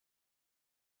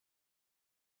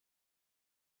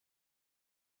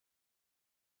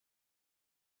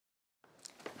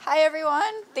Hi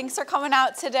everyone, thanks for coming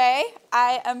out today.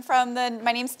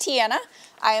 My name's Tiana.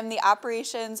 I am the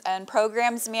Operations and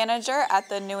Programs Manager at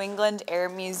the New England Air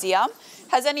Museum.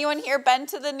 Has anyone here been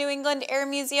to the New England Air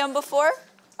Museum before?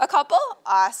 A couple?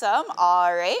 Awesome,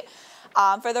 all right.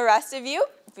 For the rest of you,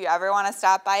 if you ever want to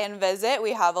stop by and visit,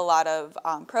 we have a lot of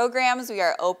programs. We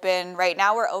are open, right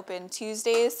now we're open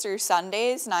Tuesdays through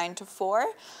Sundays, 9 to 4.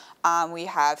 We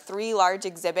have 3 large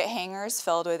exhibit hangars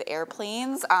filled with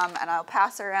airplanes, and I'll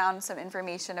pass around some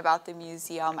information about the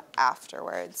museum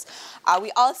afterwards.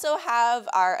 We also have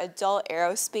our Adult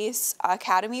Aerospace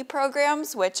Academy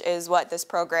programs, which is what this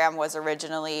program was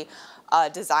originally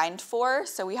designed for.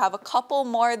 So we have a couple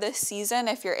more this season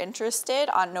if you're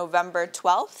interested. On November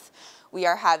 12th, we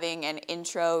are having an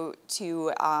intro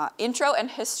and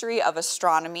history of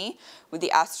astronomy with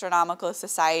the Astronomical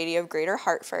Society of Greater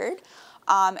Hartford.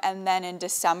 And then in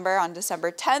December, on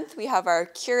December 10th, we have our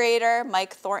curator,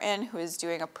 Mike Thornton, who is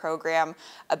doing a program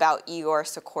about Igor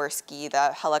Sikorsky,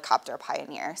 the helicopter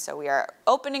pioneer. So we are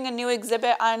opening a new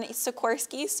exhibit on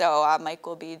Sikorsky, so Mike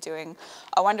will be doing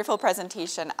a wonderful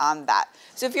presentation on that.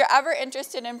 So if you're ever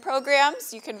interested in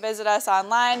programs, you can visit us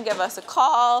online, give us a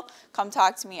call, come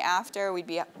talk to me after. We'd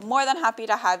be more than happy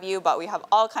to have you, but we have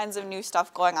all kinds of new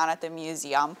stuff going on at the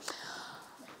museum.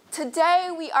 Today,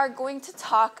 we are going to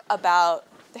talk about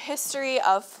the history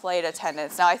of flight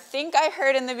attendants. Now, I think I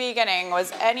heard in the beginning,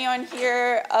 was anyone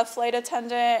here a flight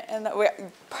attendant?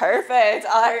 Perfect,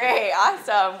 all right,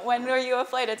 awesome. When were you a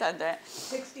flight attendant?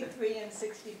 63 and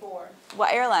 64.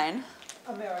 What airline?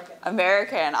 American.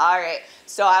 American, all right.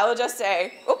 So I will just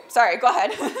say, oh, sorry, go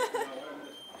ahead.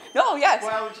 No, yes.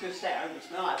 Well, I was going to say, I was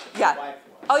not, but yeah. my wife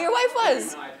was. Oh, your wife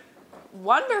was?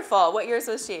 Wonderful. What years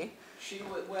was she? She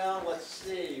was, well, let's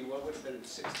see, what would have been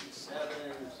 67,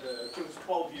 it was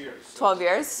 12 years. 12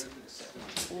 years?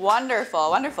 Wonderful,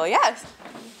 wonderful, yes.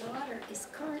 My daughter is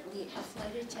currently a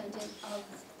flight attendant of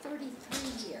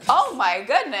 33 years. Oh my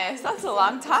goodness, that's a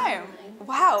long time.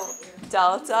 Wow,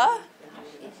 Delta?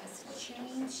 It has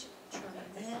changed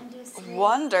tremendously.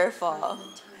 Wonderful. From the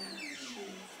time she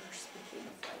first became a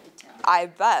flight attendant. I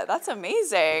bet, that's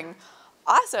amazing.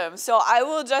 Awesome, so I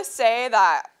will just say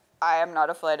that I am not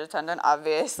a flight attendant,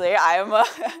 obviously. I am a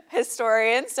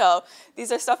historian, so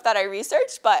these are stuff that I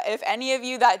researched. But if any of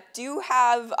you that do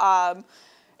have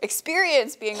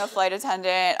experience being a flight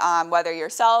attendant, whether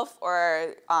yourself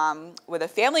or with a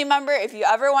family member, if you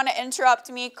ever want to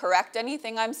interrupt me, correct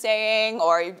anything I'm saying,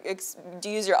 or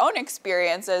use your own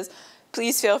experiences,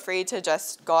 please feel free to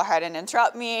just go ahead and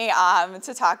interrupt me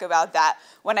to talk about that.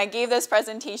 When I gave this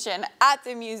presentation at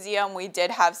the museum, we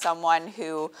did have someone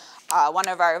who, one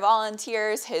of our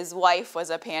volunteers, his wife was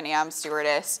a Pan Am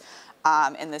stewardess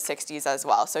in the 60s as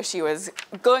well. So she was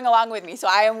going along with me. So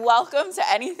I am welcome to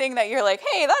anything that you're like,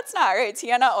 hey, that's not right,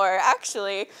 Tiana, or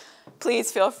actually,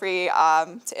 please feel free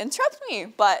to interrupt me.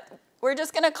 But we're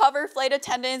just going to cover flight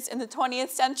attendants in the 20th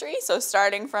century, so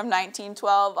starting from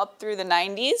 1912 up through the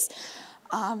 90s.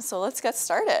 So let's get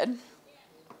started.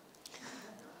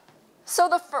 So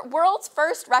the world's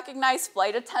first recognized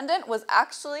flight attendant was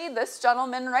actually this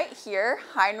gentleman right here,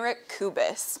 Heinrich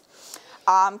Kubis.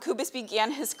 Kubis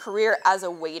began his career as a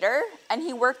waiter, and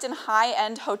he worked in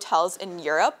high-end hotels in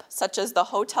Europe, such as the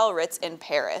Hotel Ritz in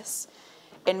Paris.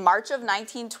 In March of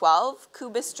 1912,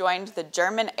 Kubis joined the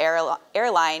German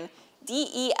airline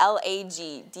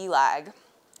DELAG.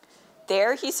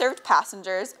 There, he served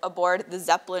passengers aboard the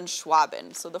Zeppelin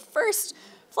Schwaben. So the first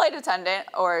flight attendant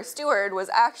or steward was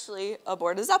actually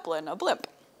aboard a Zeppelin, a blimp.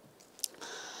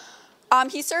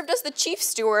 He served as the chief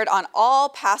steward on all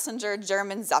passenger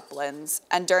German Zeppelins,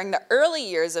 and during the early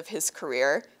years of his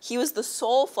career, he was the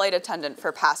sole flight attendant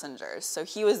for passengers. So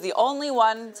he was the only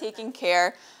one taking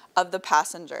care of the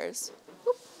passengers.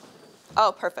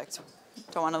 Oh, perfect.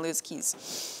 Don't want to lose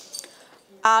keys.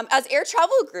 As air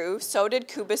travel grew, so did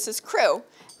Kubis's crew,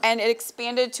 and it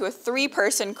expanded to a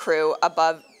 3-person crew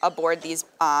aboard these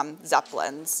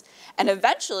Zeppelins. And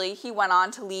eventually, he went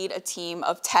on to lead a team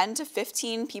of 10 to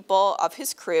 15 people of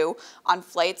his crew on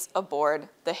flights aboard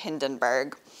the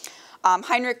Hindenburg.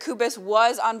 Heinrich Kubis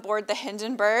was on board the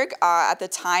Hindenburg at the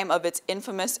time of its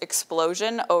infamous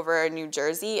explosion over New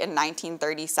Jersey in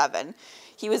 1937.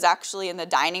 He was actually in the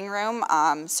dining room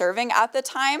serving at the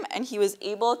time, and he was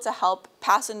able to help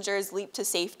passengers leap to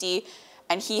safety,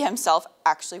 and he himself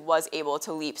actually was able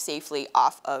to leap safely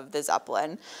off of the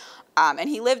Zeppelin. And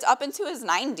he lived up into his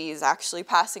 90s, actually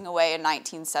passing away in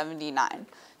 1979.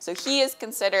 So he is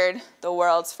considered the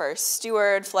world's first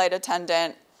steward, flight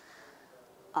attendant,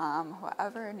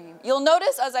 whatever name. You'll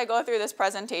notice as I go through this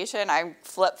presentation, I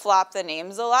flip-flop the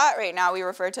names a lot. Right now we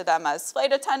refer to them as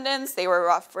flight attendants. They were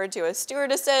referred to as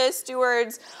stewardesses,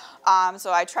 stewards.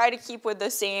 So I try to keep with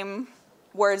the same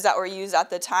words that were used at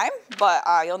the time, but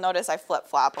you'll notice I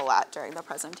flip-flop a lot during the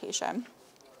presentation.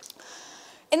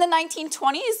 In the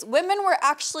 1920s, women were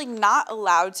actually not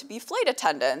allowed to be flight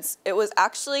attendants. It was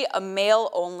actually a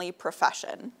male-only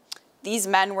profession. These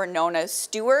men were known as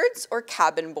stewards or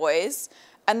cabin boys,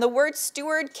 and the word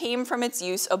steward came from its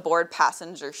use aboard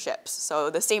passenger ships. So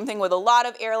the same thing with a lot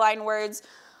of airline words,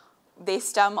 they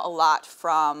stem a lot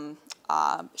from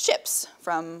ships,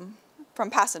 from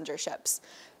passenger ships.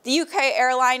 The UK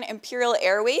airline Imperial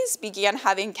Airways began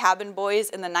having cabin boys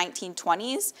in the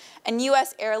 1920s, and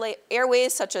US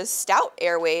airways such as Stout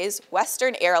Airways,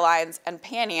 Western Airlines, and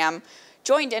Pan Am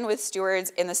joined in with stewards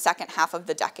in the second half of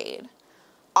the decade.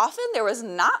 Often there was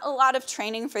not a lot of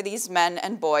training for these men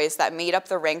and boys that made up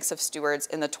the ranks of stewards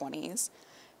in the 20s.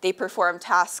 They performed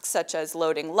tasks such as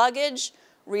loading luggage,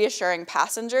 reassuring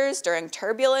passengers during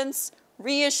turbulence,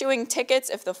 reissuing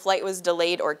tickets if the flight was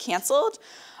delayed or canceled,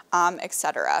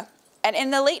 etc. And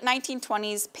in the late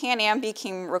 1920s, Pan Am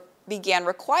began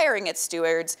requiring its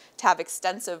stewards to have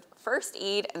extensive first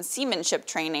aid and seamanship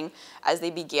training as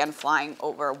they began flying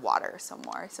over water some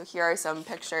more. So here are some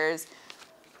pictures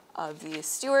of these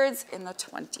stewards in the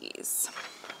 20s.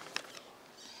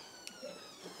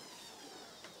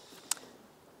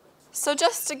 So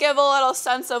just to give a little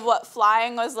sense of what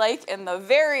flying was like in the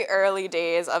very early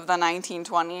days of the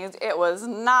 1920s, it was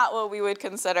not what we would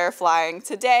consider flying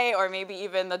today, or maybe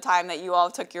even the time that you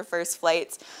all took your first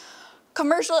flights.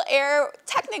 Commercial air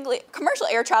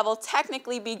travel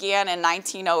technically began in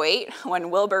 1908 when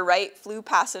Wilbur Wright flew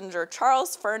passenger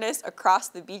Charles Furnace across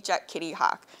the beach at Kitty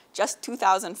Hawk, just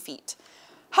 2,000 feet.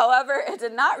 However, it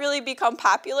did not really become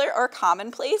popular or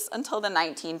commonplace until the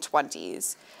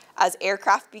 1920s. As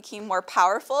aircraft became more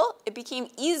powerful, it became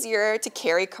easier to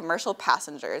carry commercial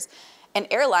passengers, and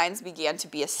airlines began to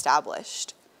be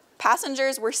established.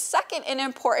 Passengers were second in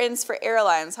importance for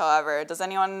airlines, however. Does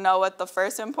anyone know what the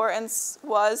first importance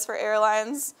was for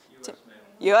airlines? U.S.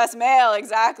 mail. U.S. mail,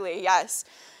 exactly, yes.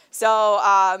 So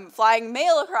flying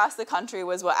mail across the country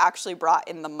was what actually brought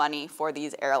in the money for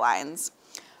these airlines.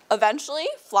 Eventually,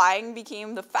 flying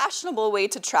became the fashionable way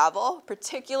to travel,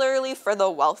 particularly for the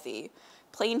wealthy.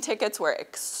 Plane tickets were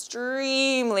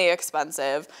extremely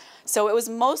expensive, so it was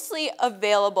mostly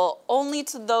available only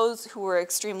to those who were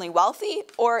extremely wealthy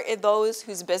or those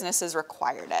whose businesses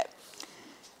required it.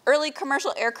 Early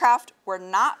commercial aircraft were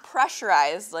not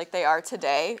pressurized like they are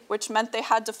today, which meant they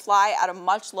had to fly at a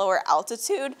much lower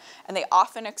altitude, and they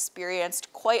often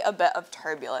experienced quite a bit of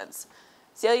turbulence.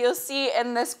 So you'll see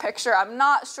in this picture, I'm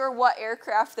not sure what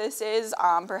aircraft this is,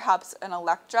 perhaps an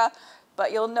Electra,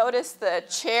 but you'll notice the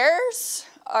chairs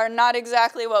are not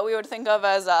exactly what we would think of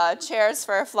as chairs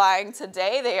for flying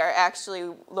today. They are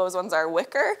actually, those ones are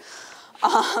wicker.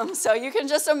 So you can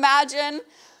just imagine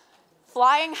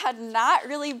flying had not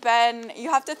really been, you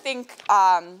have to think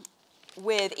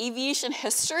with aviation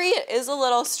history, it is a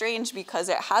little strange because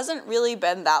it hasn't really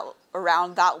been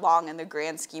around that long in the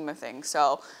grand scheme of things.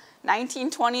 So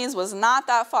 1920s was not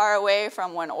that far away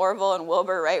from when Orville and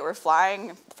Wilbur Wright were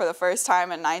flying for the first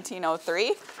time in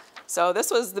 1903. So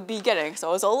this was the beginning. So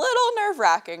it was a little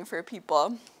nerve-wracking for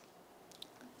people.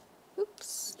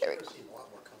 Oops, there we go. Seem a lot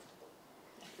more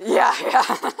comfortable.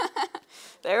 Yeah.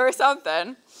 They were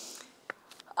something.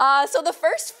 So the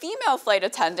first female flight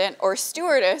attendant, or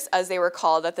stewardess as they were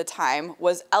called at the time,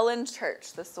 was Ellen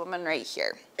Church, this woman right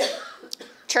here.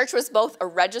 Church was both a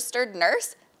registered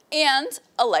nurse and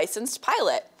a licensed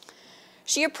pilot.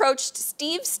 She approached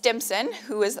Steve Stimson,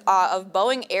 who is of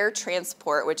Boeing Air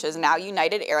Transport, which is now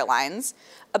United Airlines,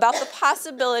 about the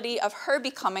possibility of her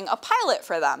becoming a pilot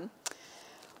for them.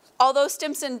 Although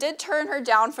Stimson did turn her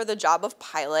down for the job of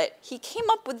pilot, he came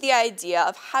up with the idea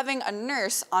of having a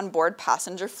nurse on board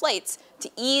passenger flights to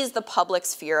ease the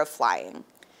public's fear of flying.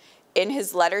 In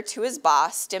his letter to his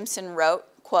boss, Stimson wrote,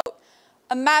 quote,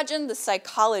 "Imagine the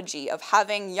psychology of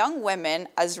having young women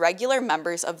as regular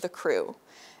members of the crew.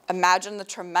 Imagine the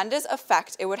tremendous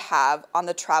effect it would have on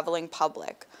the traveling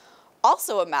public.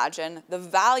 Also imagine the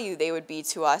value they would be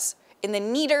to us in the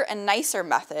neater and nicer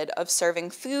method of serving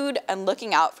food and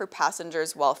looking out for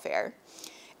passengers' welfare."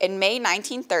 In May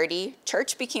 1930,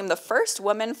 Church became the first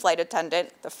woman flight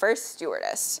attendant, the first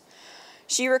stewardess.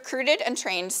 She recruited and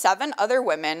trained 7 other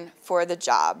women for the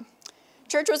job.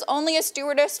 Church was only a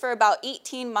stewardess for about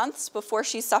 18 months before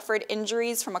she suffered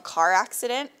injuries from a car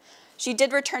accident. She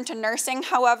did return to nursing,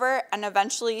 however, and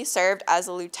eventually served as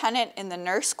a lieutenant in the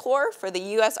Nurse Corps for the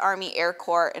U.S. Army Air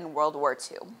Corps in World War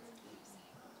II.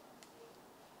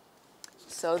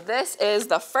 So this is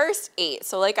the first 8.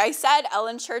 So like I said,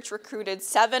 Ellen Church recruited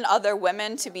 7 other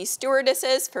women to be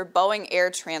stewardesses for Boeing Air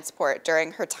Transport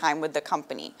during her time with the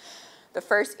company. The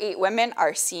first 8 women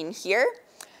are seen here.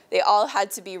 They all had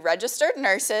to be registered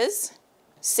nurses,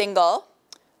 single,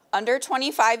 under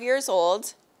 25 years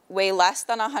old, weigh less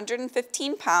than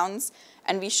 115 pounds,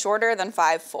 and be shorter than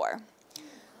 5'4".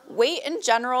 Weight in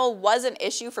general was an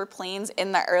issue for planes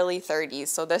in the early 30s,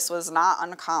 so this was not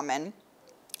uncommon,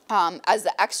 as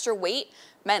the extra weight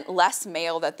meant less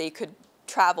mail that they could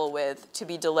travel with to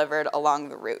be delivered along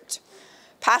the route.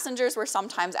 Passengers were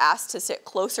sometimes asked to sit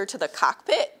closer to the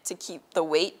cockpit to keep the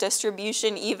weight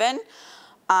distribution even.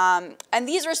 And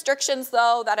these restrictions,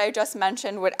 though, that I just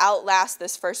mentioned would outlast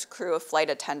this first crew of flight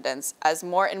attendants as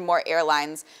more and more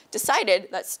airlines decided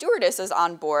that stewardesses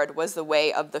on board was the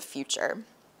way of the future.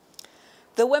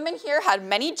 The women here had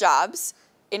many jobs.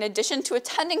 In addition to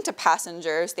attending to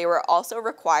passengers, they were also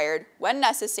required, when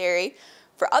necessary,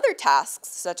 for other tasks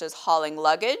such as hauling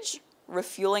luggage,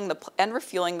 refueling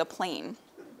the plane.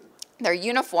 Their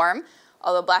uniform,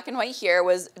 although black and white here,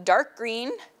 was dark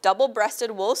green,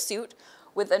 double-breasted wool suit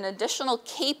with an additional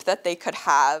cape that they could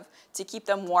have to keep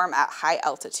them warm at high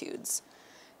altitudes.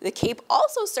 The cape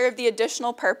also served the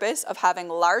additional purpose of having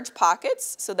large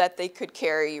pockets so that they could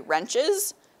carry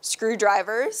wrenches,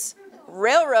 screwdrivers,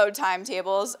 railroad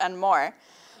timetables, and more.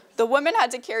 The women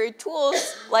had to carry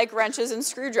tools like wrenches and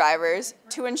screwdrivers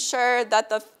to ensure that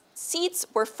the seats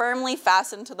were firmly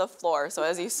fastened to the floor. So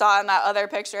as you saw in that other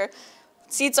picture,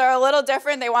 seats are a little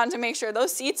different. They wanted to make sure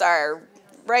those seats are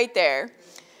right there.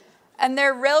 And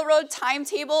their railroad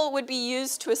timetable would be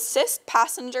used to assist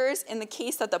passengers in the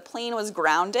case that the plane was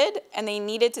grounded and they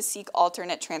needed to seek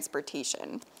alternate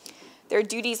transportation. Their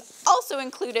duties also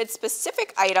included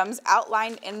specific items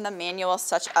outlined in the manual,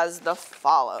 such as the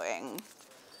following.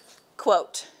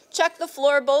 Quote, check the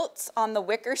floor bolts on the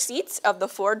wicker seats of the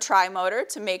Ford Trimotor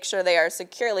to make sure they are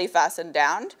securely fastened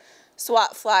down,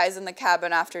 swat flies in the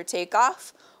cabin after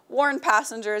takeoff, warn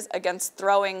passengers against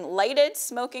throwing lighted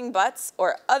smoking butts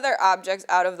or other objects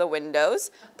out of the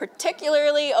windows,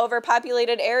 particularly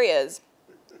overpopulated areas,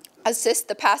 assist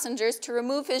the passengers to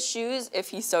remove his shoes if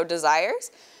he so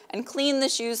desires, and clean the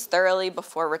shoes thoroughly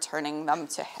before returning them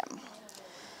to him.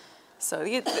 So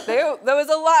there was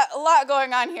a lot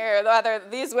going on here.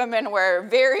 These women were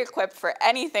very equipped for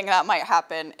anything that might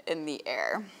happen in the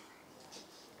air.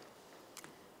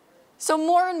 So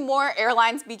more and more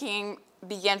airlines began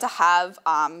to have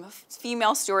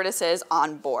female stewardesses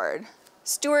on board.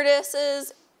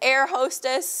 Stewardesses, air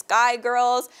hostess, sky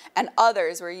girls, and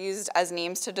others were used as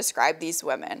names to describe these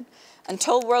women.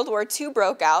 Until World War II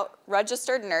broke out,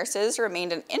 registered nurses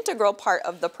remained an integral part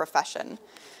of the profession.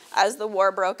 As the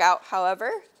war broke out,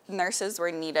 however, nurses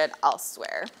were needed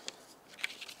elsewhere.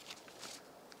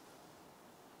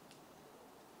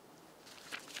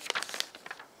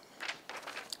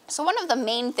 So one of the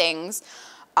main things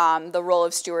the role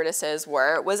of stewardesses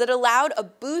was it allowed a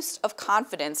boost of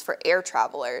confidence for air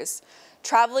travelers.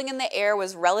 Traveling in the air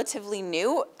was relatively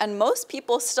new, and most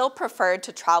people still preferred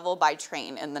to travel by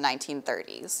train in the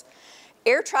 1930s.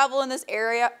 Air travel in this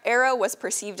era was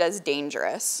perceived as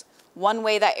dangerous. One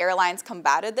way that airlines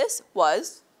combated this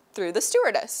was through the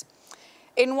stewardess.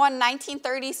 In one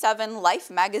 1937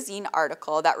 Life magazine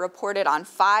article that reported on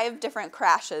 5 different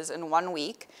crashes in 1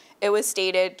 week, it was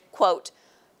stated, quote,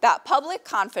 that public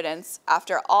confidence,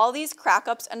 after all these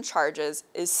crack-ups and charges,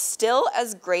 is still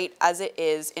as great as it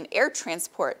is in air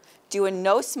transport, due in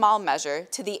no small measure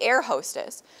to the air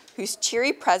hostess, whose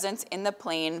cheery presence in the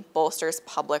plane bolsters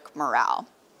public morale.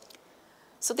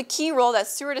 So the key role that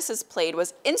stewardesses played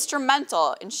was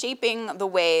instrumental in shaping the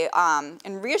way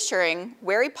and reassuring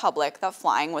wary public that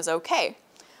flying was okay.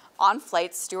 On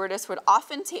flights, stewardess would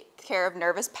often take care of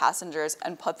nervous passengers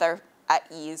and put them at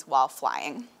ease while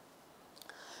flying,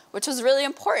 which was really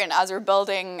important as we're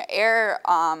building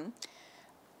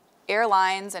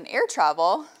airlines and air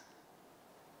travel.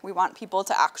 We want people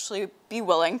to actually be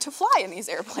willing to fly in these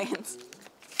airplanes.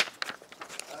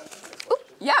 Ooh,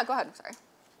 yeah, go ahead, I'm sorry.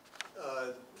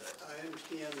 I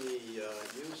understand the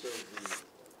use of the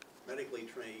medically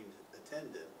trained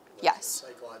attendant was Yes. a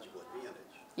psychological advantage.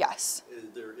 Yes.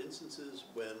 Is there instances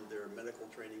when their medical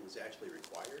training was actually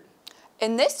required?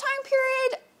 In this time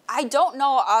period, I don't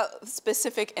know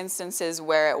specific instances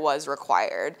where it was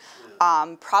required.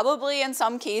 Yeah. Probably in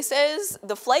some cases,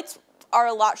 the flights are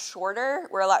a lot shorter.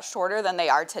 We're a lot shorter than they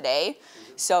are today.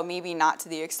 So maybe not to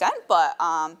the extent, but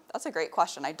that's a great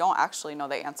question. I don't actually know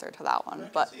the answer to that one. I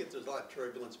But can see if there's a lot of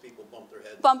turbulence, people bump their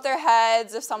heads. bump their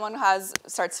heads, if someone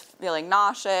starts feeling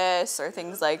nauseous or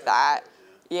things like that.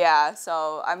 Yeah,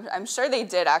 so I'm sure they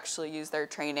did actually use their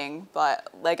training, but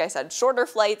like I said, shorter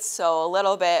flights, so a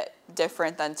little bit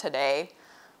different than today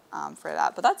for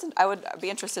that. But I would be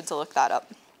interested to look that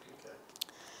up.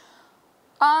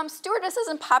 Stewardesses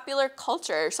in popular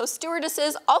culture. So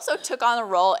stewardesses also took on a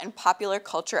role in popular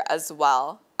culture as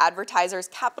well. Advertisers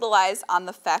capitalized on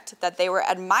the fact that they were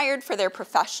admired for their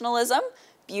professionalism,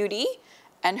 beauty,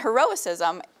 and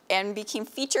heroism, and became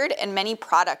featured in many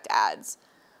product ads.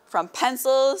 From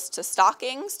pencils to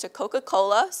stockings to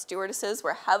Coca-Cola, stewardesses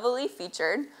were heavily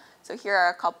featured. So here are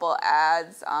a couple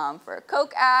ads for a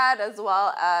Coke ad as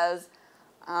well as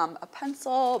a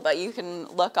pencil, but you can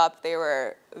look up, they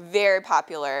were very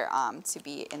popular to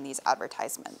be in these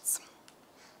advertisements.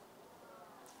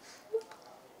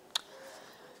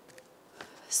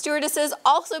 Stewardesses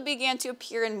also began to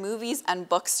appear in movies and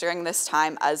books during this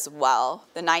time as well.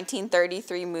 The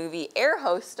 1933 movie Air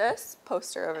Hostess,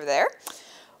 poster over there,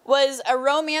 was a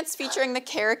romance featuring the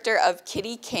character of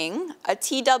Kitty King, a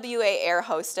TWA air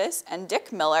hostess, and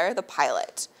Dick Miller, the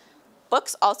pilot.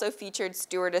 Books also featured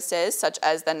stewardesses, such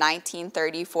as the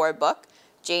 1934 book,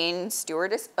 Jane,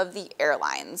 Stewardess of the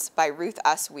Airlines, by Ruth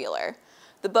S. Wheeler.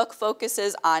 The book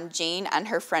focuses on Jane and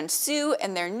her friend Sue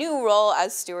and their new role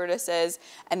as stewardesses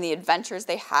and the adventures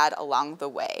they had along the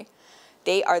way.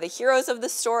 They are the heroes of the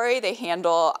story. They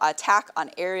handle attack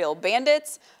on aerial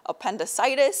bandits,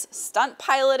 appendicitis, stunt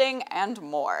piloting, and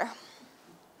more.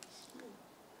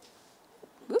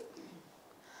 Whoop.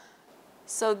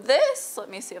 So this,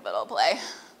 let me see if it'll play,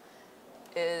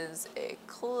 is a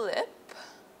clip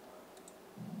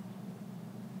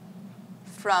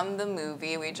from the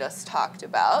movie we just talked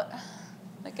about.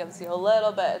 It gives you a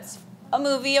little bit, it's a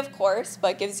movie of course,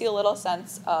 but gives you a little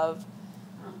sense of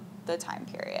the time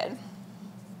period.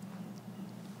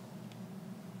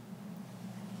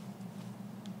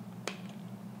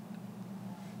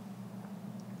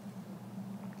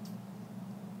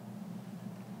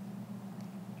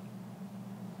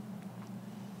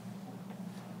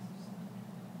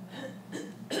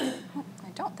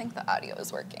 I don't think the audio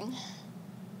is working.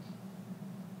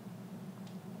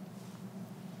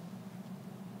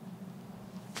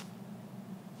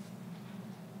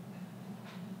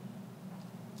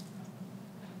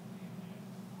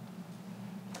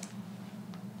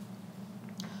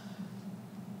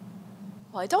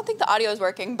 Well, I don't think the audio is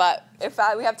working, but if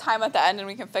we have time at the end and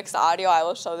we can fix the audio, I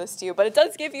will show this to you. But it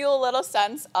does give you a little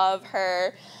sense of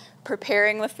her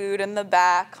preparing the food in the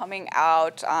back, coming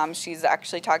out. She's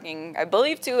actually talking, I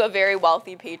believe, to a very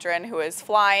wealthy patron who is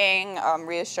flying,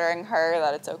 reassuring her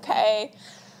that it's okay.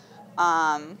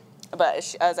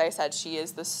 But as I said, she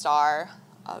is the star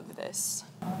of this.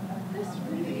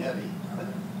 Really heavy.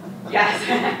 Yes.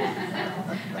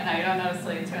 I know you don't notice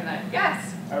till you turn that.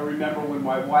 Yes. I remember when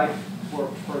my wife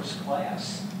worked first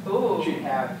class, Ooh. she'd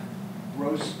have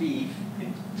roast beef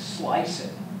and slice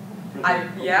it for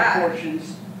the yeah.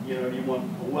 portions. You know, do you want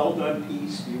a well-done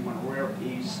piece? Do you want a rare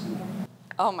piece?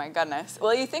 Oh my goodness.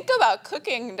 Well, you think about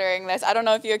cooking during this. I don't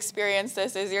know if you experienced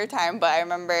this as your time, but I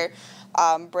remember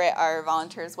Britt, our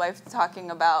volunteer's wife,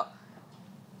 talking about,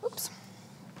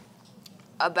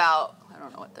 I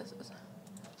don't know what this is.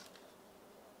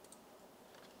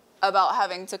 About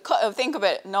having to cook, think of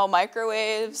it, no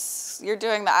microwaves. You're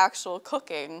doing the actual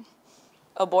cooking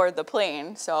aboard the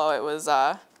plane. So it was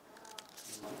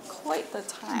quite the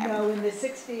time. No, in the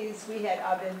 60s, we had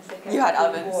ovens that kept You had food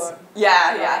ovens. warm.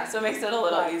 Yeah, yeah. So it makes it a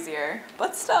little easier.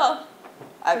 But still.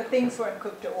 So things weren't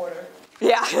cooked to order.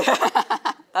 Yeah,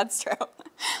 that's true.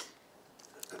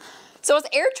 So as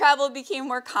air travel became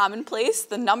more commonplace,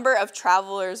 the number of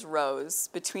travelers rose.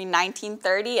 Between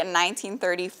 1930 and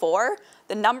 1934,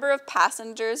 the number of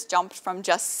passengers jumped from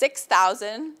just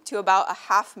 6,000 to about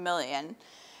 500,000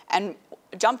 and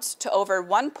jumped to over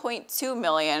 1.2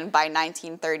 million by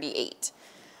 1938.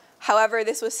 However,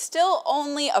 this was still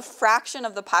only a fraction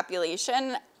of the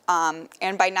population, and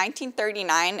by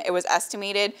 1939, it was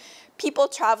estimated people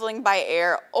traveling by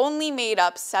air only made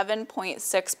up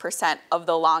 7.6% of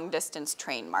the long-distance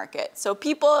train market. So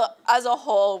people as a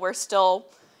whole were still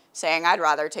saying, I'd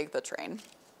rather take the train.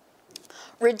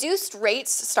 Reduced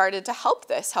rates started to help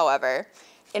this, however.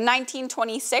 In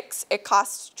 1926, it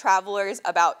cost travelers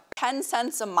about 10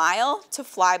 cents a mile to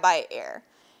fly by air.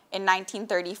 In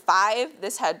 1935,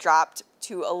 this had dropped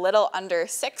to a little under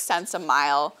 6 cents a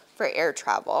mile for air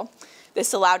travel.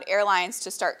 This allowed airlines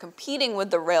to start competing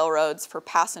with the railroads for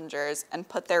passengers and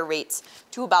put their rates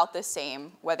to about the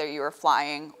same, whether you were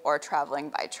flying or traveling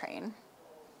by train.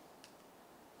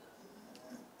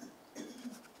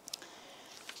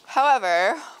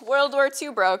 However, World War II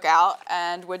broke out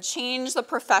and would change the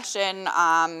profession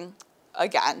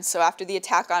again. So after the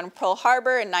attack on Pearl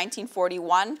Harbor in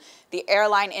 1941, the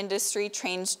airline industry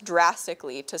changed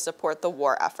drastically to support the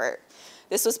war effort.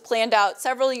 This was planned out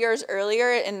several years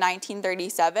earlier in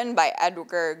 1937 by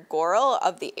Edgar Gorel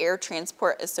of the Air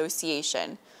Transport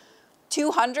Association.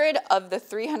 200 of the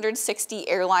 360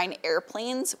 airline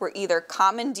airplanes were either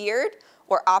commandeered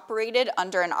or operated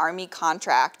under an Army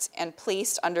contract and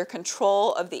placed under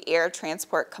control of the Air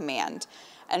Transport Command.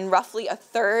 And roughly a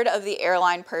third of the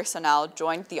airline personnel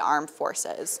joined the armed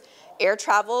forces. Air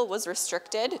travel was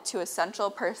restricted to essential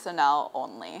personnel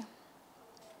only.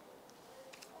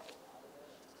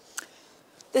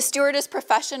 The stewardess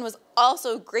profession was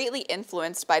also greatly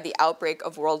influenced by the outbreak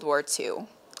of World War II.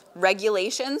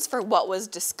 Regulations for what was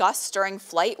discussed during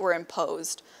flight were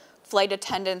imposed. Flight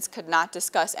attendants could not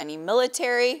discuss any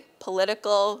military,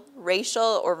 political,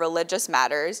 racial, or religious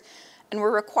matters, and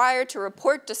were required to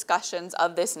report discussions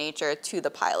of this nature to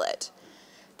the pilot.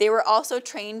 They were also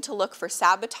trained to look for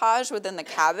sabotage within the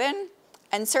cabin,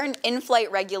 and certain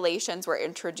in-flight regulations were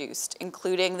introduced,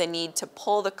 including the need to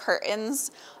pull the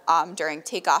curtains during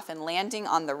takeoff and landing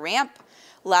on the ramp.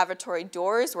 Lavatory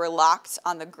doors were locked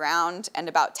on the ground and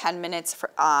about 10 minutes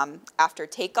after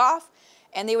takeoff,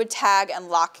 and they would tag and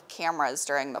lock cameras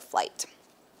during the flight.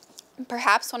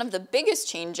 Perhaps one of the biggest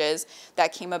changes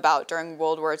that came about during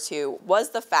World War II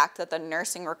was the fact that the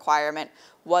nursing requirement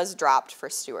was dropped for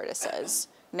stewardesses.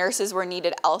 Nurses were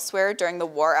needed elsewhere during the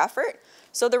war effort,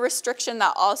 so the restriction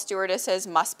that all stewardesses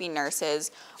must be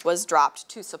nurses was dropped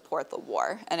to support the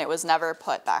war, and it was never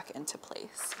put back into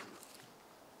place.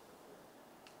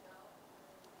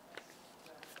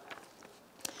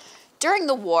 During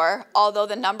the war, although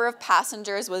the number of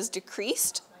passengers was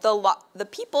decreased, the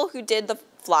people who did the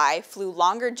fly flew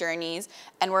longer journeys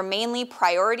and were mainly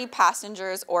priority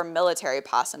passengers or military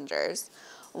passengers.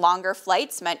 Longer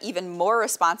flights meant even more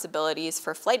responsibilities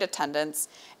for flight attendants,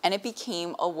 and it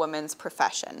became a woman's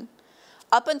profession.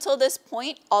 Up until this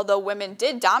point, although women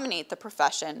did dominate the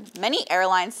profession, many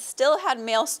airlines still had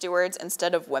male stewards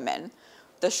instead of women.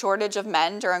 The shortage of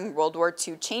men during World War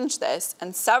II changed this,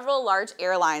 and several large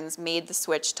airlines made the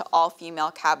switch to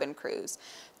all-female cabin crews.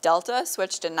 Delta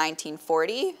switched in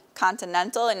 1940,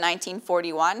 Continental in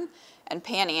 1941, and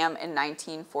Pan Am in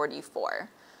 1944.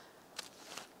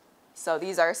 So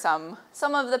these are some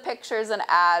of the pictures and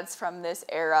ads from this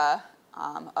era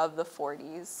of the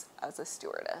 40s as a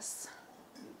stewardess.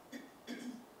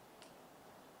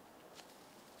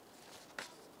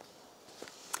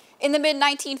 In the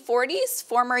mid-1940s,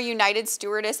 former United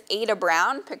stewardess Ada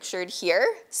Brown, pictured here,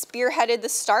 spearheaded the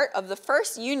start of the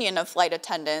first union of flight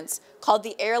attendants called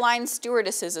the Airline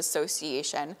Stewardesses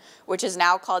Association, which is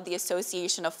now called the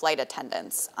Association of Flight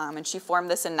Attendants, and she formed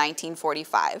this in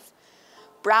 1945.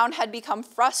 Brown had become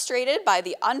frustrated by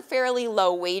the unfairly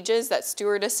low wages that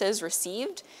stewardesses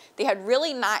received. They had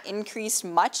really not increased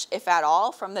much, if at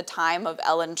all, from the time of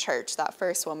Ellen Church, that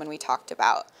first woman we talked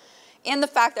about, and the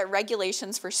fact that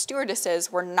regulations for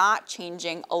stewardesses were not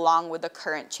changing along with the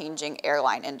current changing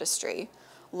airline industry.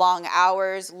 Long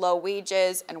hours, low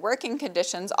wages, and working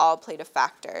conditions all played a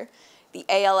factor. The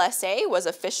ALSA was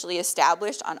officially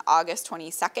established on August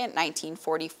 22,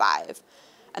 1945.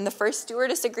 And the first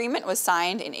stewardess agreement was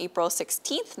signed in April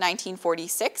 16,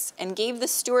 1946, and gave the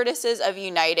stewardesses of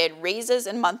United raises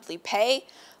in monthly pay,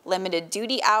 limited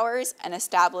duty hours, and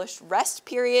established rest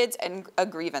periods and a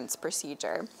grievance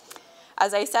procedure.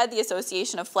 As I said, the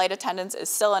Association of Flight Attendants is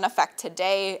still in effect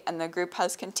today, and the group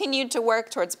has continued to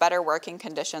work towards better working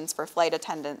conditions for flight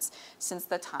attendants since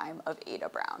the time of Ada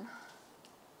Brown.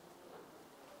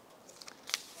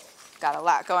 Got a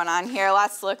lot going on here,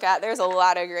 lots to look at. There's a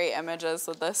lot of great images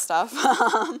with this stuff.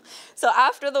 So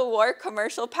after the war,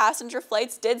 commercial passenger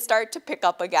flights did start to pick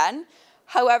up again.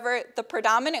 However, the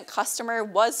predominant customer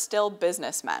was still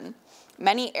businessmen.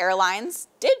 Many airlines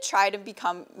did try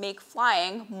to make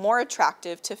flying more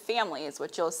attractive to families,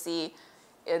 which you'll see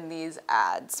in these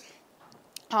ads.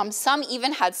 Some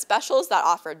even had specials that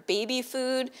offered baby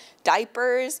food,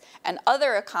 diapers, and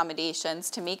other accommodations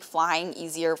to make flying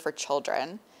easier for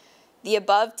children. The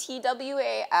above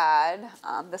TWA ad,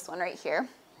 this one right here,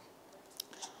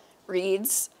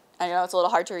 reads, I know it's a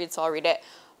little hard to read, so I'll read it.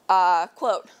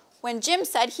 Quote, "When Jim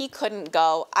said he couldn't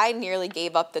go, I nearly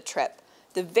gave up the trip.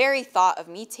 The very thought of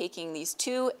me taking these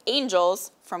two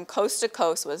angels from coast to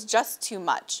coast was just too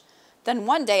much. Then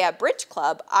one day at Bridge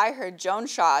Club, I heard Joan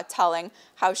Shaw telling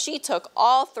how she took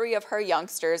all three of her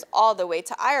youngsters all the way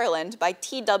to Ireland by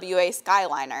TWA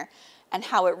Skyliner, and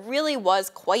how it really was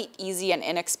quite easy and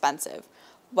inexpensive.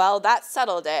 Well, that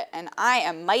settled it, and I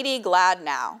am mighty glad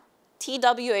now.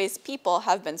 TWA's people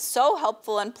have been so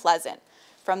helpful and pleasant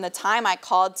from the time I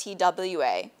called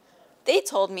TWA. They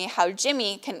told me how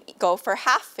Jimmy can go for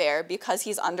half fare because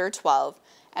he's under 12,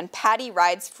 and Patty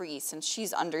rides free since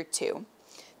she's under 2.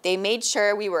 They made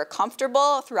sure we were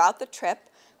comfortable throughout the trip.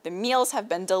 The meals have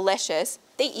been delicious.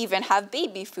 They even have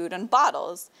baby food in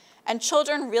bottles. And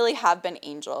children really have been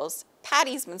angels.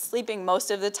 Patty's been sleeping most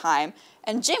of the time,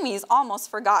 and Jimmy's almost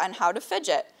forgotten how to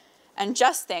fidget. And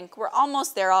just think, we're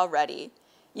almost there already.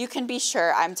 You can be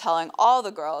sure I'm telling all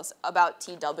the girls about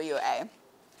TWA.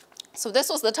 So this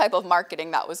was the type of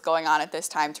marketing that was going on at this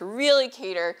time to really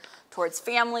cater towards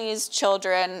families,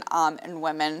 children, and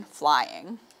women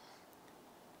flying.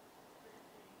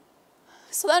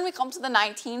 So then we come to the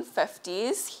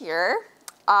 1950s here.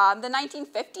 The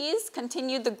 1950s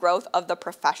continued the growth of the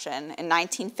profession. In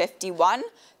 1951,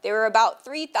 there were about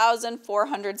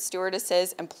 3,400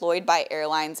 stewardesses employed by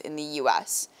airlines in the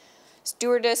US.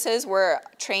 Stewardesses were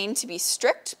trained to be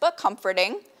strict but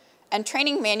comforting, and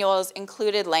training manuals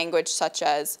included language such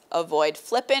as avoid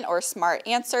flippant or smart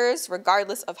answers,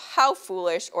 regardless of how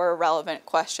foolish or irrelevant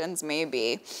questions may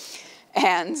be.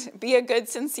 And be a good,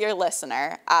 sincere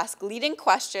listener. Ask leading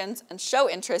questions and show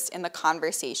interest in the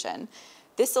conversation.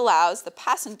 This allows the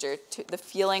passenger the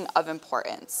feeling of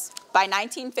importance. By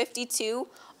 1952,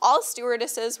 all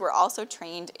stewardesses were also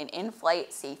trained in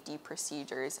in-flight safety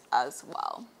procedures as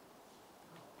well.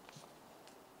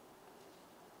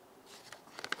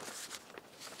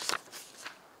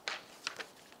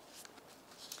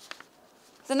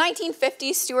 The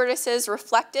 1950s stewardesses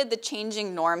reflected the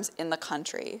changing norms in the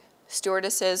country.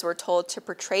 Stewardesses were told to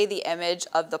portray the image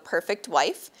of the perfect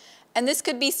wife, and this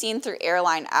could be seen through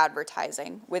airline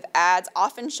advertising, with ads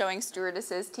often showing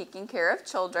stewardesses taking care of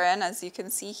children, as you can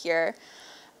see here.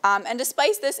 And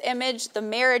despite this image, the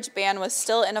marriage ban was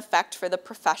still in effect for the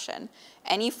profession.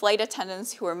 Any flight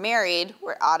attendants who were married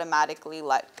were automatically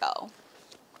let go.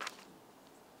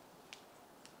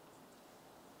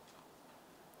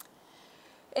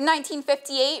 In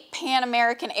 1958, Pan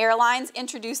American Airlines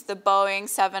introduced the Boeing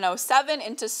 707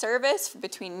 into service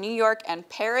between New York and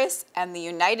Paris, and the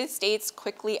United States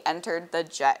quickly entered the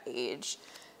jet age.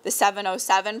 The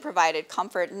 707 provided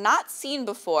comfort not seen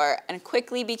before and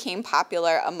quickly became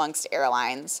popular amongst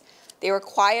airlines. They were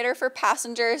quieter for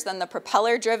passengers than the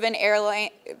propeller-driven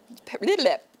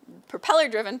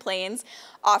planes,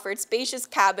 offered spacious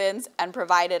cabins, and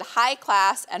provided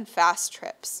high-class and fast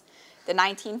trips. The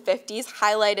 1950s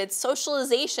highlighted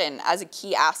socialization as a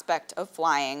key aspect of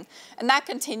flying, and that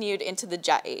continued into the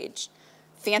jet age.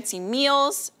 Fancy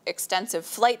meals, extensive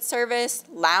flight service,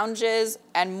 lounges,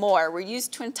 and more were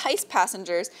used to entice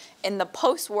passengers in the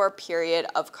post-war period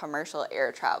of commercial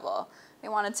air travel. They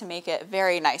wanted to make it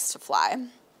very nice to fly.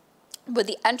 With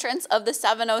the entrance of the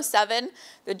 707,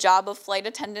 the job of flight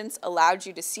attendants allowed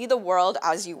you to see the world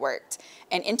as you worked,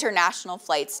 and international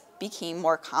flights became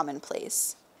more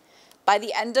commonplace. By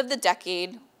the end of the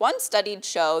decade, one study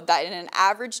showed that in an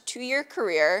average 2-year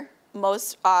career,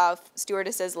 most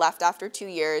stewardesses left after 2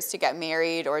 years to get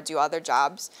married or do other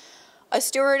jobs, a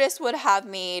stewardess would have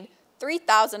made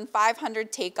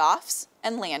 3,500 takeoffs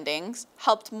and landings,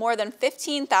 helped more than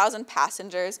 15,000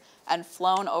 passengers, and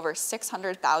flown over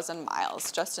 600,000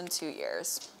 miles just in 2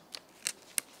 years.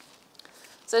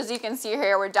 So as you can see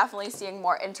here, we're definitely seeing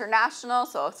more international,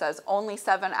 so it says only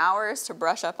 7 hours to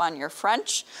brush up on your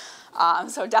French.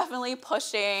 So definitely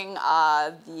pushing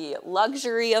the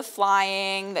luxury of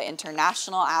flying, the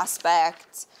international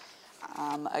aspect.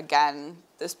 Again,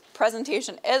 this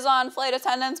presentation is on flight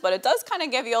attendants, but it does kind of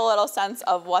give you a little sense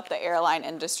of what the airline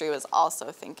industry was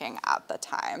also thinking at the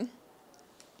time.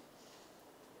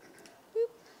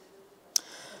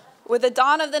 With the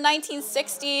dawn of the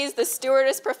 1960s, the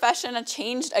stewardess profession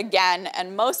changed again,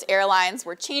 and most airlines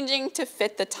were changing to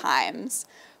fit the times.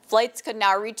 Flights could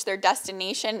now reach their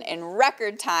destination in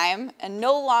record time, and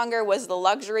no longer was the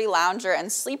luxury lounger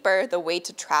and sleeper the way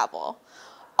to travel.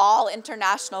 All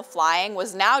international flying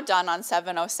was now done on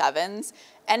 707s,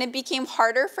 and it became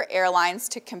harder for airlines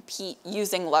to compete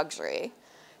using luxury.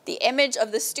 The image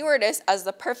of the stewardess as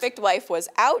the perfect wife was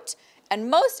out, and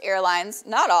most airlines,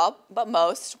 not all, but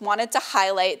most, wanted to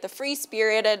highlight the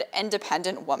free-spirited,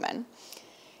 independent woman.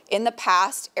 In the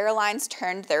past, airlines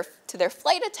turned to their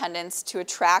flight attendants to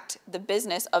attract the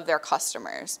business of their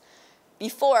customers.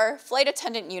 Before, flight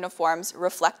attendant uniforms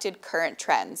reflected current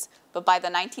trends, but by the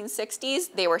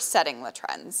 1960s, they were setting the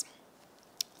trends.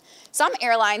 Some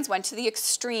airlines went to the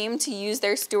extreme to use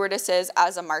their stewardesses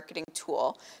as a marketing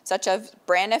tool, such as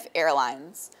Braniff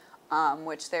Airlines,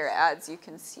 which their ads you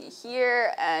can see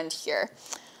here and here.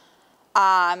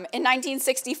 In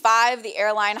 1965, the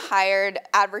airline hired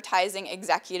advertising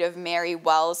executive Mary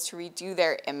Wells to redo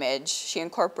their image. She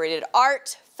incorporated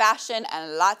art, fashion,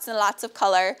 and lots of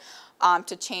color.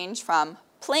 to change from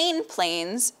plain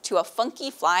planes to a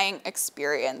funky flying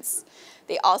experience.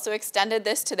 They also extended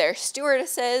this to their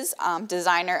stewardesses.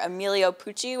 Designer Emilio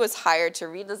Pucci was hired to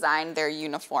redesign their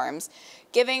uniforms,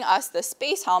 giving us the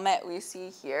space helmet we see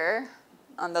here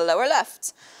on the lower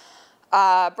left.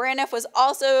 Braniff was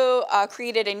also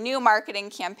created a new marketing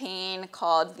campaign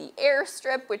called the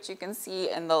Airstrip, which you can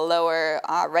see in the lower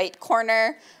right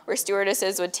corner, where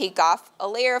stewardesses would take off a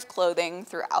layer of clothing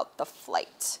throughout the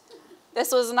flight.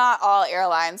 This was not all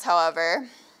airlines, however.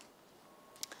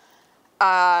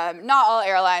 Not all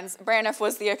airlines. Braniff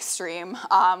was the extreme,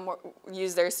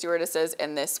 used their stewardesses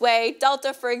in this way.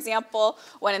 Delta, for example,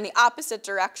 went in the opposite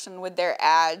direction with their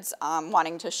ads,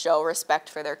 wanting to show respect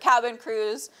for their cabin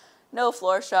crews. No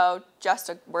floor show, just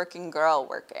a working girl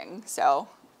working. So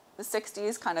the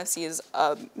 60s kind of sees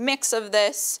a mix of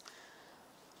this,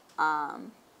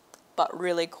 but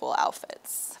really cool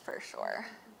outfits for sure.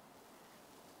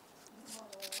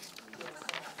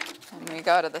 And we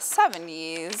go to the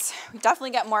 70s, we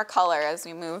definitely get more color as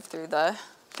we move through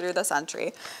the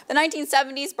century. The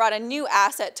 1970s brought a new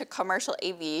asset to commercial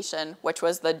aviation, which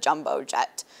was the jumbo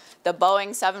jet. The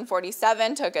Boeing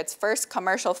 747 took its first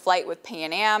commercial flight with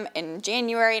Pan Am in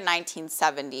January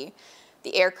 1970.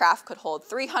 The aircraft could hold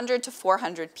 300 to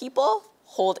 400 people,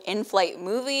 hold in-flight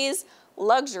movies,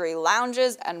 luxury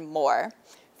lounges, and more.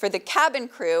 For the cabin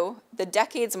crew, the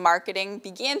decade's marketing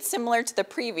began similar to the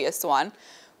previous one,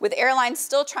 with airlines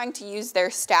still trying to use their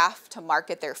staff to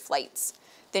market their flights.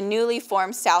 The newly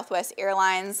formed Southwest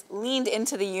Airlines leaned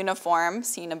into the uniform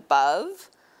seen above.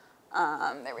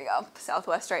 There we go,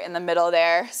 Southwest right in the middle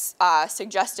there.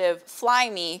 Suggestive Fly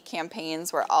Me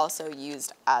campaigns were also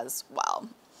used as well.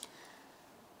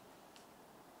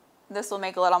 This will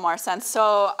make a little more sense.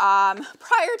 So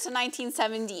prior to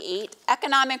 1978,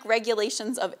 economic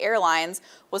regulations of airlines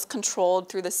was controlled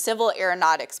through the Civil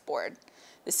Aeronautics Board.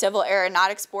 The Civil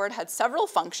Aeronautics Board had several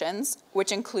functions,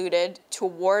 which included to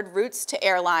award routes to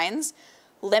airlines,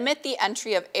 limit the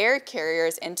entry of air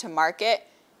carriers into market,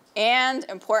 and,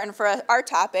 important for our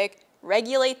topic,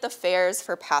 regulate the fares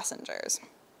for passengers.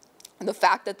 The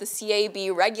fact that the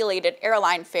CAB regulated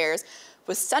airline fares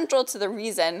was central to the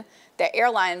reason that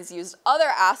airlines used other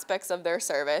aspects of their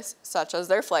service, such as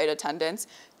their flight attendants,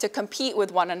 to compete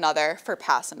with one another for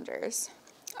passengers.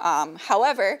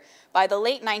 However, by the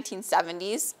late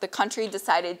 1970s, the country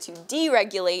decided to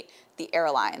deregulate the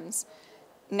airlines.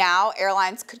 Now,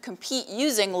 airlines could compete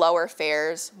using lower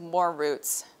fares, more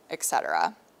routes,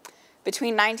 etc.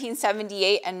 Between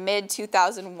 1978 and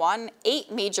mid-2001,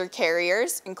 8 major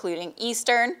carriers, including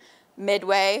Eastern,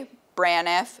 Midway,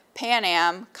 Braniff, Pan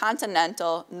Am,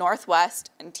 Continental,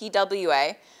 Northwest, and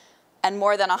TWA, and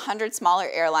more than 100 smaller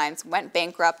airlines went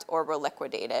bankrupt or were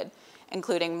liquidated,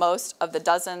 including most of the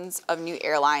dozens of new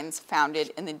airlines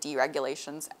founded in the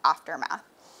deregulation's aftermath.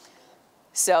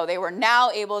 So they were now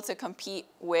able to compete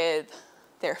with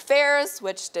their fares,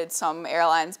 which did some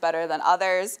airlines better than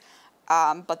others,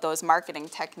 but those marketing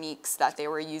techniques that they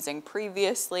were using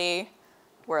previously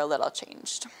were a little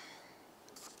changed.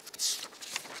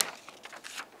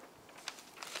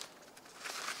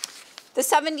 The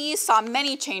 70s saw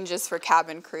many changes for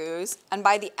cabin crews, and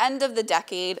by the end of the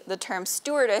decade, the term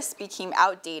stewardess became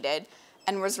outdated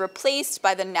and was replaced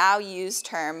by the now used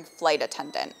term flight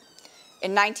attendant.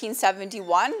 In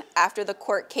 1971, after the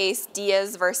court case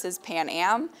Diaz versus Pan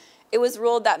Am, it was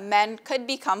ruled that men could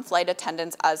become flight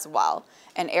attendants as well,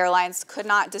 and airlines could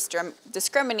not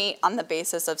discriminate on the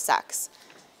basis of sex.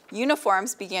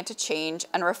 Uniforms began to change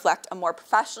and reflect a more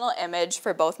professional image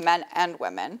for both men and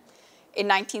women. In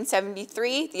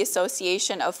 1973, the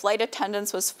Association of Flight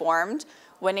Attendants was formed,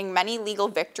 winning many legal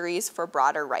victories for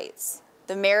broader rights.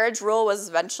 The marriage rule was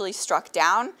eventually struck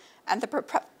down, and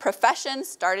the profession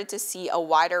started to see a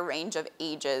wider range of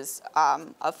ages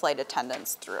of flight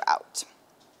attendants throughout.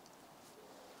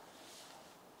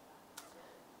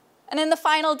 And in the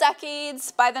final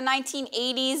decades, by the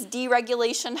 1980s,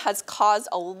 deregulation has caused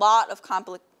a lot of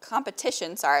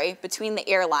competition between the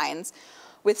airlines,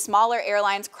 with smaller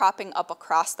airlines cropping up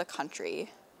across the country.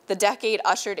 The decade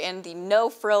ushered in the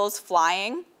no-frills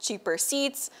flying, cheaper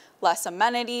seats, less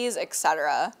amenities,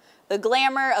 etc. The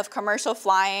glamour of commercial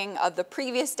flying of the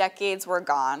previous decades were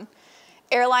gone.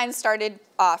 Airlines started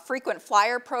frequent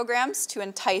flyer programs to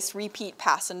entice repeat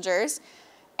passengers,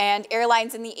 and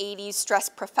airlines in the 80s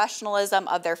stressed professionalism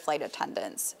of their flight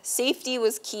attendants. Safety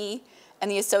was key, and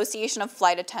the Association of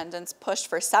Flight Attendants pushed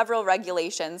for several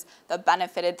regulations that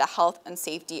benefited the health and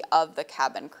safety of the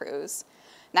cabin crews.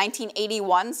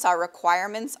 1981 saw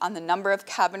requirements on the number of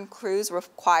cabin crews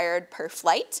required per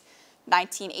flight.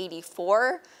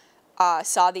 1984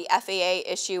 saw the FAA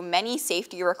issue many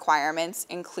safety requirements,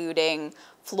 including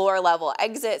floor-level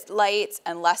exit lights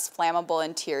and less flammable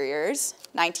interiors.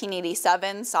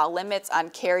 1987 saw limits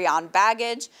on carry-on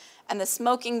baggage, and the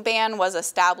smoking ban was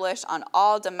established on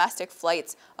all domestic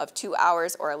flights of 2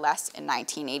 hours or less in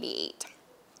 1988.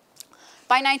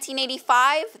 By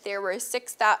 1985, there were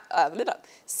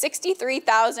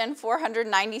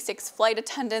 63,496 flight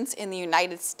attendants in the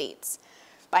United States.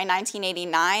 By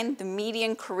 1989, the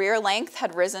median career length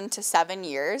had risen to 7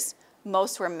 years.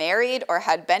 Most were married or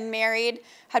had been married,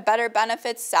 had better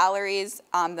benefits, salaries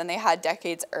than they had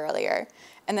decades earlier.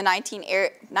 And the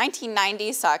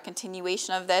 1990s saw a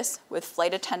continuation of this, with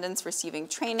flight attendants receiving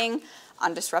training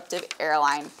on disruptive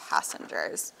airline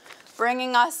passengers.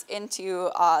 Bringing us into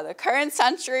the current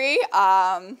century,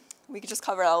 we could just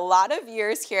cover a lot of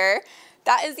years here.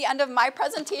 That is the end of my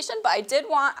presentation, but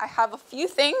I have a few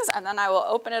things, and then I will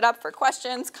open it up for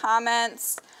questions,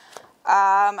 comments.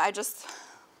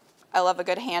 I love a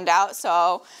good handout,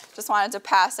 so just wanted to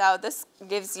pass out. This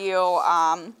gives you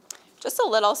just a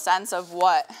little sense of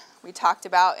what we talked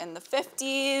about in the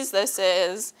 50s. This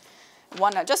is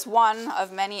just one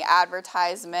of many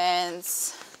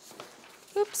advertisements.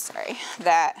 Oops, sorry.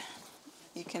 That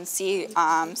you can see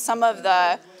some of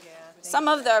the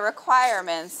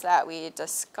requirements that we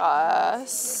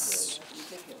discussed.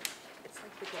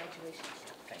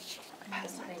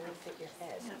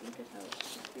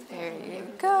 There you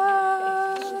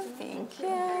go. Thank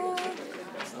you.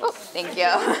 Oh, thank you.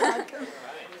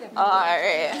 All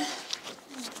right.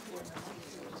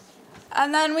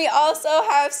 And then we also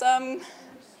have some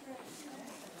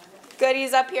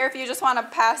goodies up here. If you just want to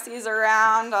pass these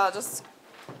around, I'll just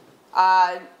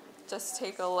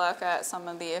take a look at some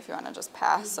of the, if you want to just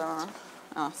pass or,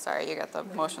 oh, sorry, you got the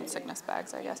motion sickness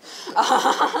bags, I guess.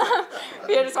 If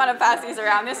you just want to pass these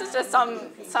around, this is just some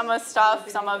of stuff,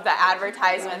 some of the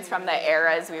advertisements from the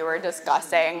eras we were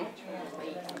discussing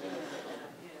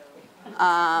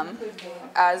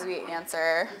as we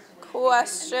answer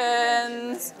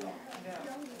questions.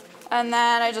 And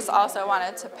then I just also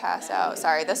wanted to pass out,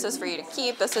 sorry, this is for you to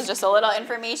keep. This is just a little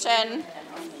information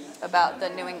about the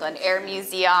New England Air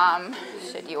Museum,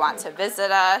 should you want to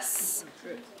visit us.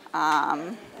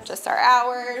 Just our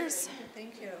hours.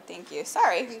 Thank you. Thank you.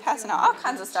 Sorry, passing out all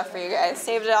kinds of stuff for you guys.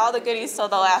 Saved all the goodies till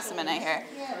the last minute here.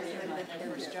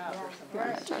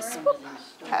 Just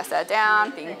pass that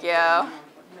down. Thank you.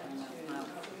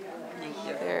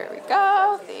 There we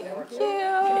go. Thank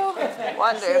you.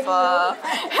 Wonderful.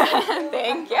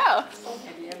 Thank you.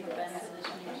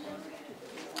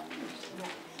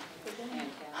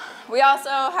 We also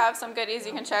have some goodies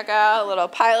you can check out. A little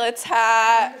pilot's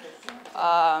hat,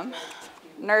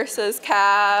 nurse's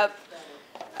cap,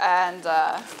 and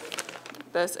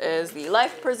this is the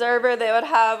life preserver they would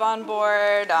have on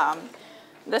board.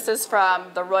 This is from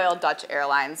the Royal Dutch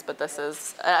Airlines, but this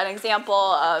is an example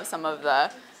of some of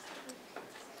the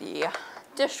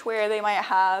dishware they might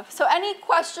have. So any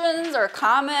questions or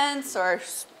comments or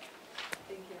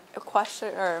a question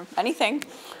or anything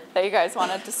that you guys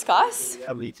want to discuss?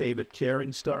 Have any favorite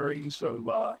caring stories?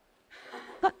 So,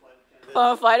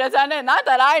 Oh, flight attendant? Not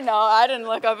that I know. I didn't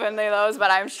look up any of those,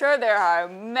 but I'm sure there are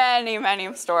many,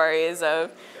 many stories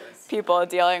of people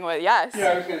dealing with, yes.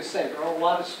 Yeah, I was going to say, there are a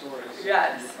lot of stories.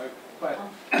 Yes. But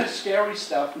scary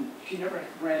stuff, and she never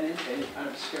ran into any kind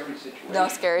of scary situation. No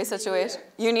scary situation?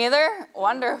 You neither?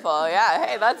 Wonderful. Yeah,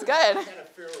 hey, that's good. Kind of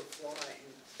fear of flying.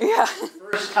 Yeah.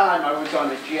 First time I was on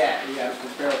a jet, we had to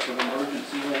prepare for an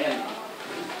emergency landing.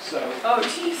 So, Oh,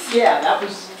 jeez. yeah, that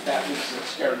was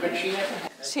scary, but she never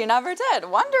had. She never did.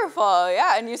 Wonderful.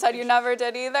 Yeah, and you said you never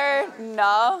did either?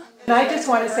 No? And I just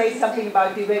want to say something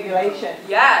about deregulation.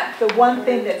 Yeah. The one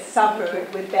thing that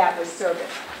suffered with that was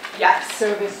service. Yes.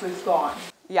 Service was gone.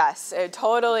 Yes, it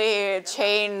totally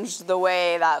changed the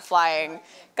way that flying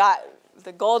got,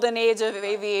 the golden age of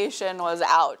aviation was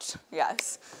out.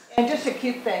 Yes. And just a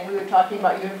cute thing, we were talking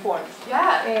about uniforms.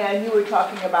 Yeah. And you were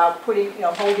talking about putting,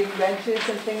 holding wrenches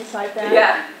and things like that.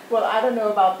 Yeah. Well, I don't know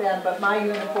about them, but my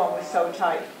uniform was so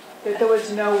tight that there was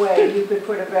no way you could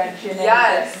put a wrench in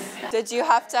Yes. anything. Did you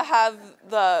have to have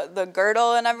the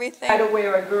girdle and everything? I had to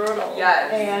wear a girdle.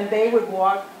 Yes. And they would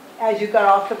walk, as you got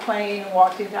off the plane and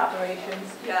walked into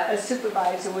operations, Yes. a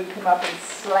supervisor would come up and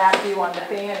slap you on the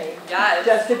fanny. Yes.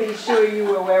 Just to be sure you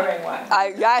were wearing one.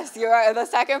 Yes, you are the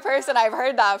second person I've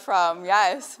heard that from.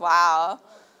 Yes. Wow.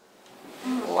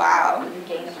 Wow. You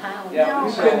gain a pound. Yeah,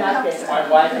 You so could not get my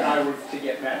wife and I were to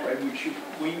get married.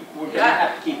 We were going to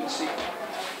have to keep a secret.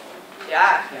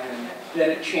 Yeah. And then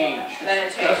it changed. Then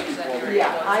it changed, Just then you before were we-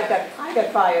 Yeah, I got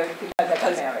fired because I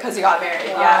got married. Because you got married,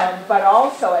 yeah. But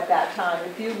also at that time,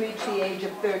 if you reached the age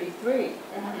of 33,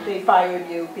 they fired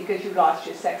you because you lost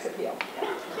your sex appeal.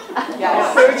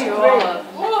 Yes.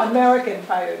 33, American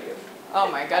fired you. Oh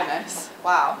my goodness.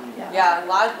 Wow. Yeah. Yeah,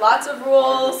 lots of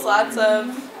rules, lots of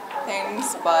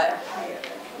things, but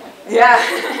yeah,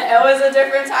 it was a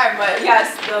different time. But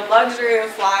yes, the luxury of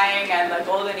flying and the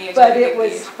golden age. But of it the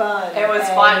was beach. fun. It was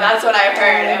and- fun. That's what I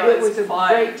heard. and It was a fun.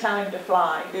 great time to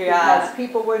fly. Yeah. Because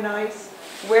people were nice,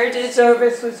 Where did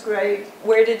service was great.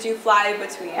 Where did you fly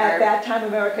between? At that time,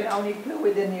 American only flew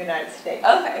within the United States.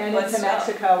 Okay, And but into still.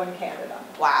 Mexico and Canada.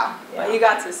 Wow. Yeah. But you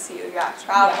got to see. You got to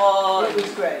travel. It was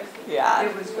great. Yeah.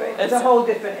 It was great. It was It's a whole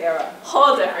different era.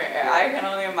 Whole different era. I can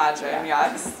only imagine.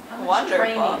 Yes. How much Wonderful.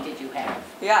 training did you have?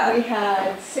 Yeah. We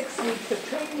had 6 weeks of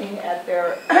training at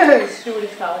their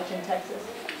Stewardess College in Texas,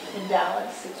 in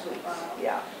Dallas, 6 weeks.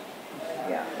 Yeah.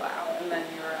 Yeah. Wow. And then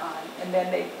you were on. And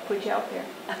then they put you out there.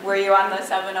 Were you on the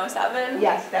 707?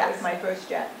 Yes, that was my first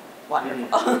jet. Wonderful.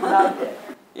 Loved it.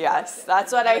 Yes,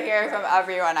 that's what I hear from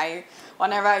everyone.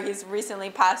 Whenever he's recently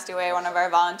passed away, one of our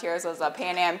volunteers was a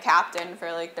Pan Am captain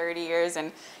for like 30 years,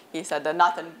 and he said that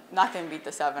nothing beat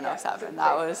the 707.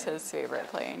 That was his favorite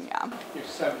plane. Yeah. Your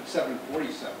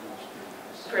 747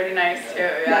 was Pretty nice too.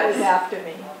 That was Yes. after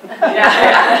me.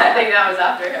 Yeah, I think that was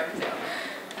after him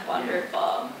too.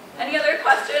 Wonderful. Any other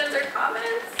questions or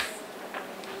comments?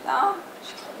 No?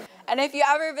 And if you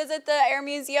ever visit the Air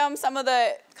Museum, some of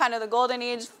the kind of the golden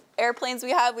age airplanes we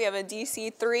have a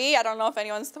DC-3. I don't know if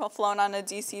anyone's flown on a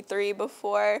DC-3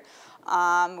 before.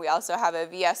 We also have a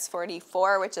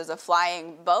VS-44, which is a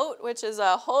flying boat, which is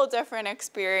a whole different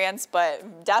experience,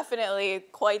 but definitely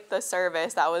quite the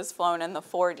service. That was flown in the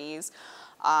 40s.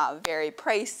 Very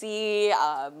pricey,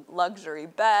 luxury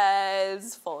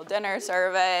beds, full dinner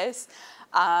service.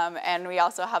 And we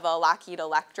also have a Lockheed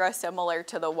Electra similar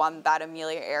to the one that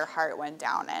Amelia Earhart went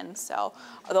down in. So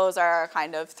those are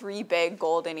kind of 3 big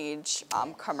golden age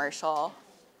commercial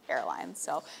airlines.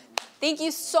 So thank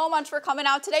you so much for coming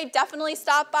out today. Definitely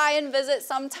stop by and visit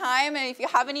sometime. And if you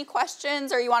have any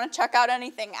questions or you want to check out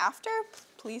anything after,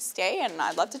 please stay and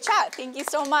I'd love to chat. Thank you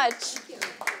so much.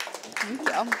 Thank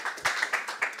you.